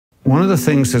One of the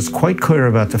things that's quite clear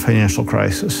about the financial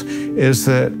crisis is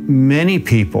that many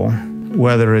people,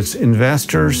 whether it's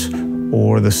investors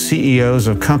or the CEOs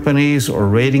of companies or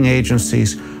rating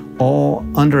agencies, all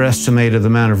underestimated the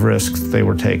amount of risk that they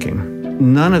were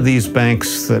taking. None of these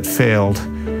banks that failed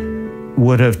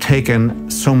would have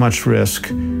taken so much risk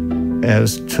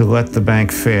as to let the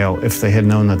bank fail if they had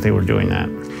known that they were doing that.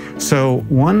 So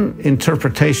one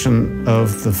interpretation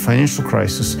of the financial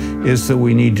crisis is that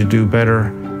we need to do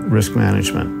better risk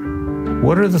management.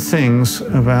 What are the things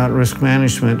about risk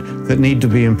management that need to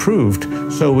be improved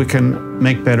so we can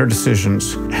make better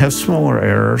decisions, have smaller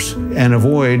errors, and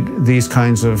avoid these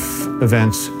kinds of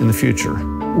events in the future?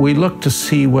 We look to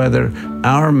see whether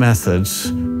our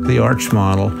methods, the ARCH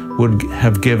model, would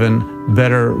have given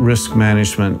better risk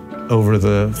management over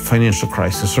the financial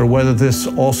crisis, or whether this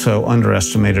also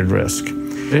underestimated risk.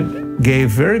 It gave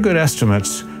very good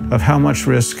estimates of how much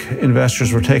risk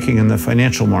investors were taking in the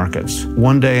financial markets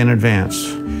 1 day in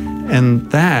advance. And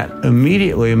that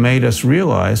immediately made us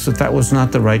realize that that was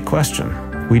not the right question.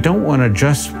 We don't want to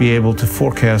just be able to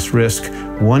forecast risk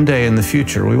 1 day in the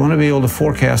future. We want to be able to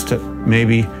forecast it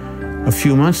maybe a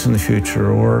few months in the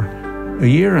future or a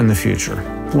year in the future.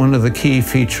 One of the key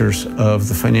features of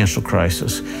the financial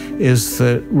crisis is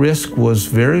that risk was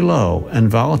very low and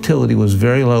volatility was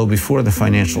very low before the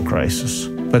financial crisis.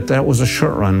 But that was a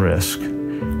short-run risk.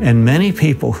 And many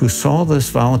people who saw this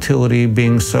volatility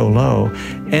being so low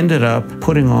ended up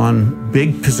putting on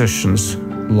big positions,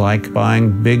 like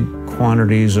buying big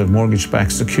quantities of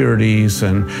mortgage-backed securities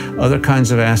and other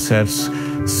kinds of assets,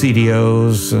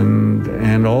 CDOs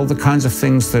and all the kinds of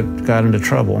things that got into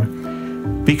trouble,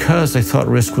 because they thought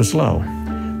risk was low.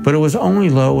 But it was only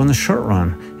low in the short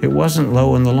run. It wasn't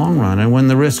low in the long run. And when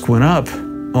the risk went up,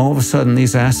 all of a sudden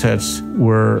these assets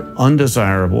were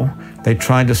undesirable. They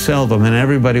tried to sell them, and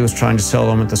everybody was trying to sell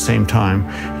them at the same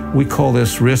time. We call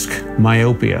this risk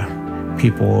myopia.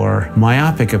 People are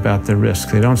myopic about their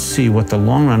risk. They don't see what the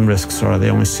long run risks are, they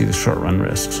only see the short run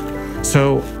risks.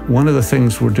 So one of the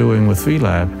things we're doing with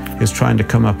VLab is trying to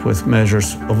come up with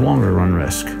measures of longer run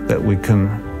risk that we can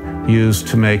use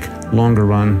to make longer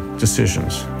run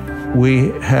decisions. We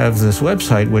have this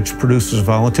website which produces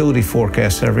volatility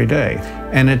forecasts every day,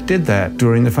 and it did that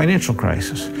during the financial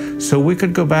crisis. So we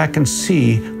could go back and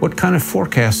see what kind of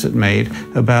forecasts it made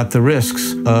about the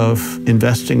risks of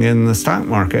investing in the stock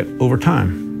market over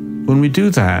time. When we do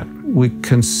that, we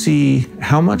can see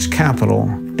how much capital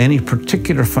any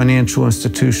particular financial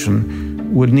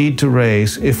institution would need to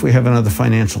raise if we have another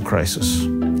financial crisis.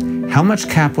 How much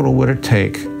capital would it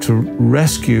take to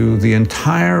rescue the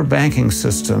entire banking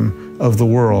system of the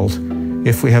world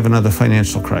if we have another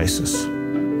financial crisis?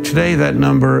 Today, that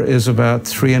number is about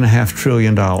 $3.5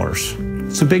 trillion.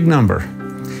 It's a big number.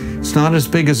 It's not as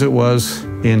big as it was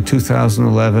in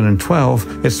 2011 and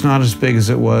 12. It's not as big as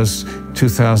it was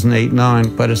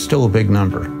 2008-9, but it's still a big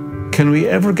number. Can we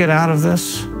ever get out of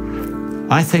this?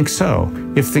 I think so.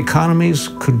 If the economies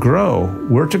could grow,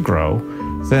 were to grow,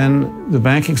 then the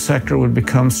banking sector would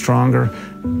become stronger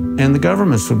and the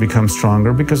governments would become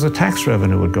stronger because the tax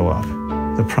revenue would go up.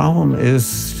 The problem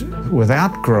is,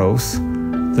 without growth,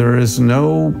 there is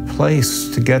no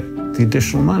place to get the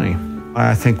additional money.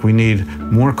 I think we need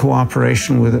more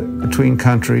cooperation between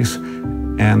countries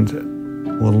and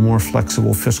a little more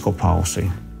flexible fiscal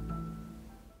policy.